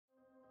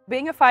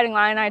Being a Fighting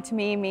Illini to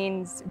me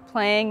means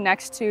playing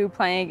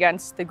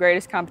against the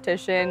greatest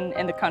competition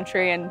in the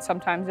country and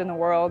sometimes in the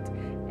world,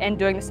 and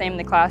doing the same in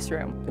the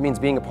classroom. It means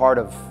being a part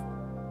of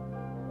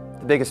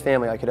the biggest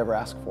family I could ever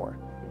ask for.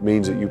 It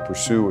means that you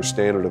pursue a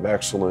standard of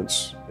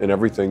excellence in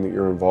everything that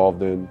you're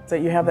involved in.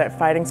 That you have that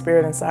fighting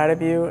spirit inside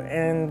of you,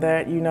 and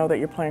that you know that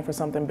you're playing for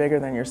something bigger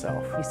than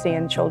yourself. You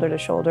stand shoulder to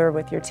shoulder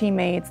with your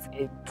teammates.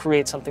 It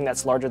creates something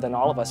that's larger than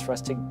all of us for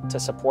us to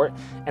support,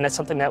 and it's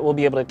something that we'll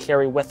be able to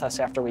carry with us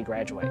after we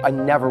graduate. I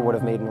never would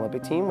have made an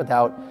Olympic team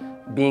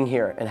without being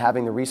here and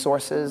having the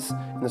resources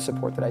and the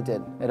support that I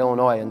did at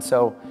Illinois. And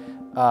so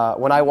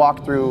when I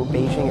walked through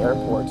Beijing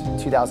Airport in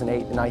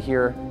 2008 and I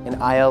hear an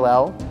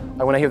ILL,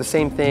 or when I hear the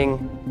same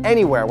thing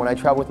anywhere when I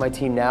travel with my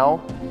team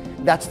now,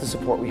 that's the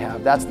support we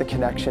have. That's the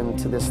connection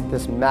to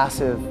this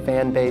massive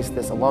fan base,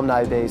 this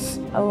alumni base.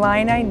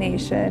 Illini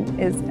Nation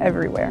is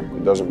everywhere.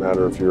 It doesn't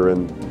matter if you're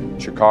in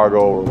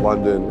Chicago or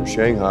London or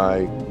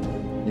Shanghai,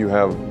 you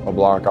have a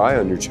black eye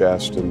on your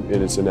chest, and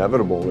it's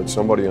inevitable that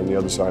somebody on the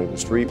other side of the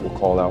street will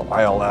call out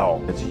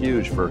ILL. It's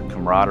huge for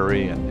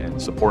camaraderie and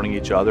supporting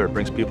each other. It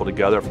brings people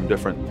together from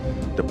different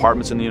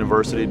departments in the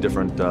university,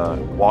 different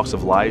walks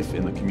of life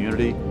in the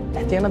community.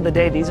 At the end of the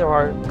day, these are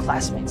our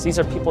classmates. These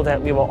are people that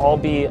we will all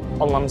be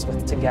alums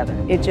with together.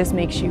 It just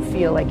makes you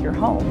feel like you're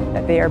home,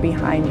 that they are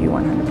behind you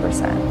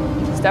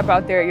 100%. Step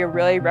out there, you're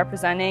really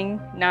representing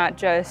not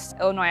just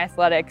Illinois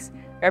athletics,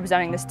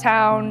 representing this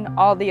town,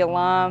 all the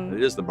alum.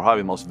 It is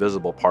probably the most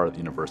visible part of the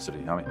university.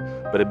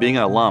 But being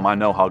an alum, I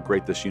know how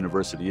great this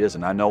university is,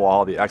 and I know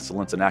all the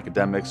excellence in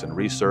academics and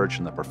research,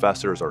 and the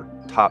professors are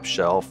top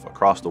shelf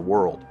across the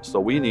world. So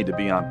we need to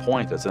be on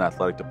point as an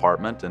athletic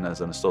department and as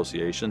an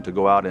association to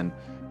go out and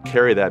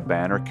carry that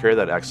banner, carry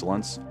that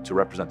excellence to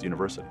represent the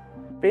university.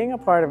 Being a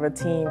part of a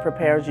team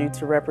prepares you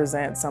to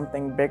represent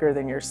something bigger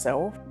than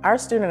yourself. Our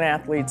student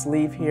athletes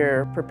leave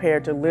here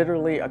prepared to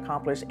literally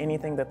accomplish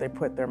anything that they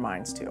put their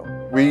minds to.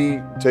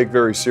 We take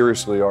very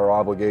seriously our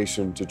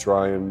obligation to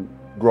try and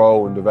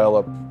grow and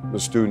develop the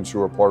students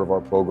who are part of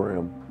our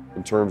program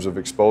in terms of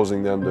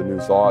exposing them to new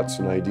thoughts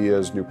and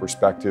ideas, new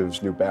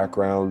perspectives, new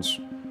backgrounds.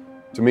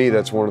 To me,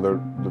 that's one of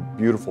the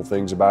beautiful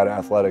things about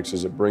athletics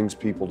is it brings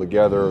people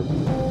together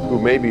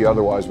who maybe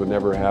otherwise would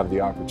never have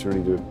the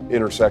opportunity to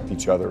intersect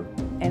each other.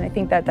 And I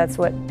think that that's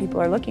what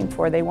people are looking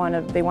for. They want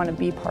to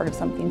be part of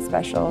something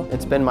special.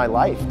 It's been my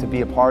life to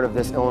be a part of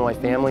this Illinois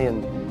family,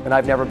 and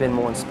I've never been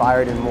more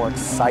inspired and more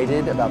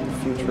excited about the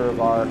future of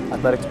our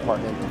athletic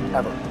department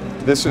ever.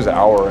 This is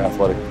our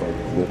athletic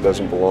program. It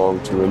doesn't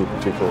belong to any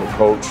particular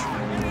coach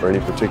or any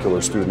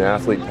particular student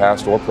athlete,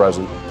 past or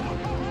present.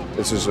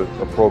 This is a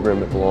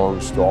program that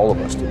belongs to all of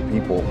us, to the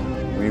people.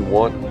 We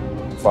want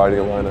Fighting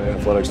Illini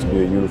athletics to be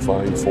a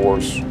unifying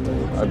force.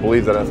 I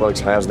believe that athletics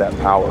has that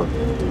power,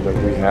 that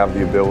we have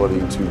the ability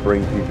to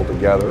bring people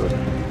together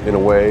in a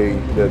way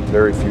that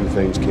very few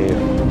things can.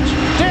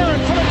 Darren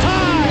for the